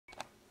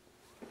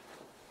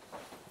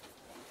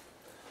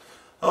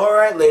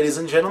Alright, ladies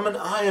and gentlemen,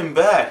 I am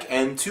back,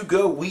 and to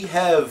go we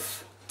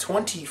have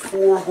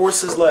 24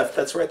 horses left.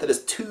 That's right, that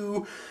is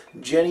 2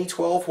 Jenny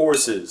 12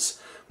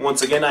 horses.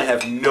 Once again, I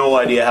have no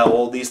idea how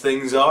old these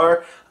things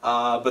are,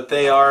 but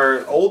they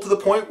are old to the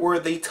point where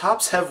the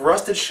tops have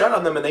rusted shut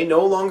on them and they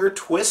no longer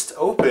twist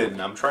open.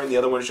 I'm trying the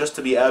other ones just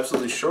to be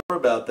absolutely sure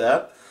about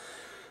that,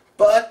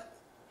 but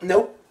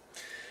nope.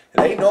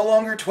 They no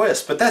longer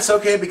twist, but that's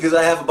okay because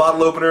I have a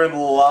bottle opener and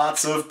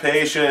lots of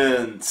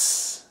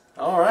patience.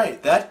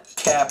 Alright, that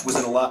cap was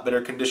in a lot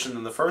better condition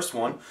than the first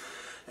one.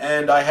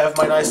 And I have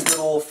my nice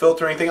little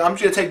filtering thing. I'm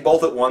just going to take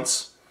both at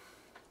once.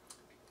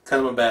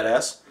 Kind of a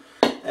badass.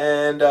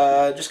 And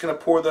just going to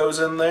pour those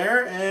in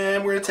there,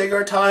 and we're going to take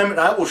our time, and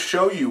I will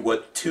show you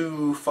what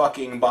 2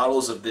 fucking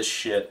bottles of this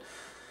shit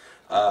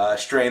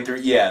strain through.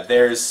 Yeah,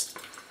 there's...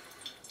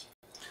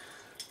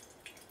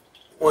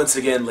 Once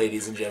again,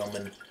 ladies and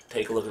gentlemen,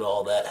 take a look at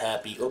all that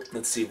happy... Oh,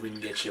 let's see if we can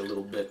get you a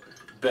little bit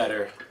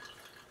better.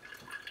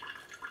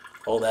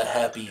 All that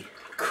happy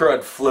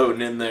crud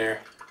floating in there.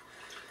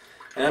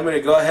 And I'm going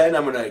to go ahead and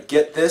I'm going to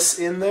get this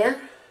in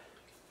there.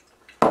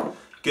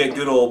 Get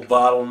good old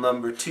bottle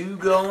number 2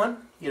 going.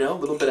 You know, a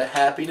little bit of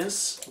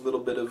happiness, a little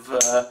bit of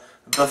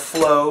the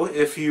flow,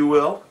 if you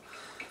will.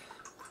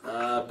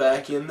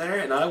 Back in there,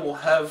 and I will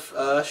have,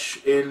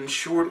 in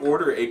short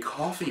order, a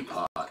coffee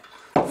pot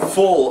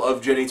full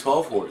of Jenny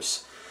 12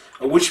 horse,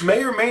 which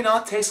may or may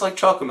not taste like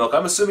chocolate milk.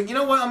 I'm assuming, you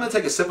know what, I'm going to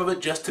take a sip of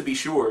it just to be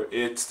sure.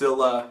 It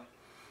still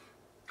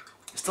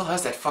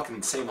has that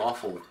fucking same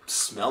awful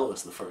smell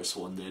as the first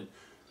one did.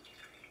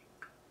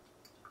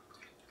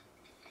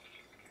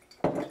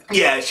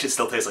 Yeah, it should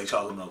still taste like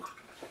chocolate milk.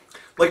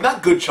 Like,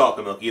 not good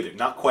chocolate milk either.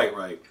 Not quite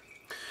right.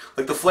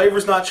 Like, the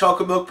flavor's not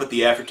chocolate milk, but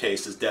the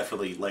aftertaste is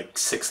definitely, like,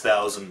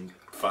 6,000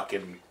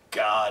 fucking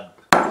god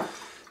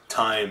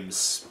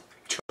times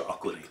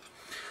chocolatey.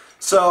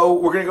 So,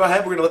 we're going to go ahead,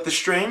 we're going to let this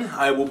strain.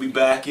 I will be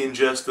back in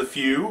just a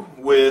few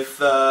with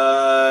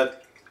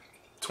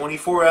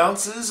 24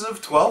 ounces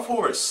of 12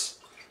 horse.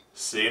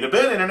 See you in a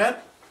bit,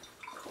 Internet.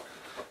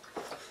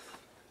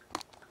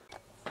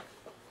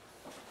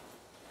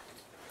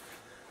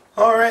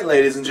 Alright,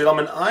 ladies and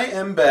gentlemen, I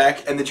am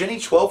back, and the Jenny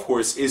 12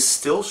 horse is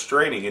still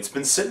straining. It's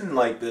been sitting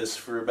like this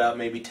for about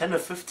maybe 10 to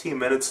 15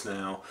 minutes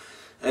now,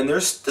 and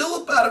there's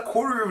still about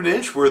 1/4 of an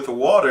inch worth of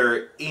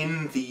water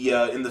in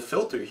the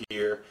filter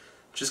here,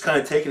 just kind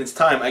of taking its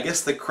time. I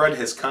guess the crud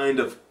has kind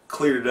of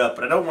cleared it up,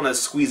 but I don't want to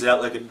squeeze it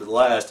out like it did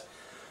last,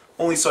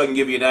 only so I can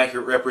give you an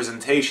accurate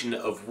representation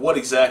of what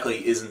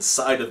exactly is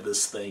inside of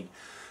this thing.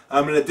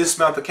 I'm going to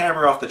dismount the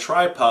camera off the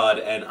tripod,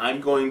 and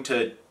I'm going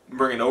to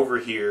bring it over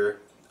here,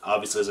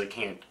 obviously as I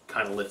can't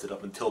kind of lift it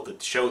up and tilt it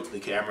to show it to the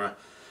camera,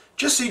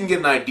 just so you can get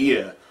an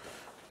idea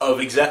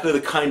of exactly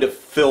the kind of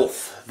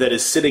filth that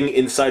is sitting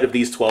inside of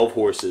these 12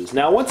 horses.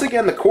 Now, once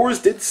again, the cores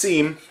did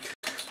seem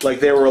like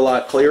they were a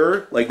lot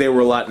clearer, like they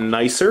were a lot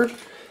nicer.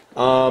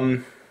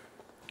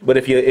 But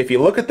if you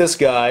look at this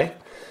guy,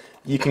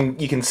 you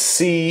can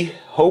see,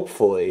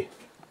 hopefully,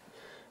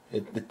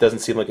 it doesn't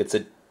seem like it's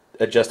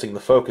adjusting the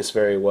focus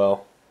very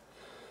well,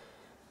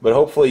 but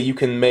hopefully you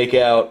can make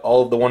out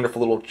all of the wonderful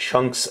little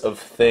chunks of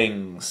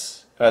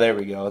things. Oh, there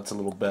we go. It's a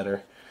little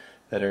better.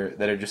 That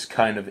are just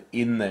kind of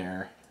in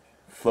there,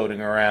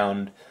 floating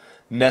around,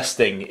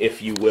 nesting,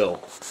 if you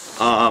will.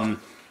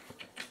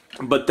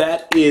 But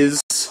that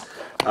is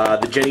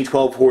the Jenny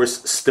 12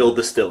 horse still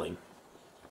distilling.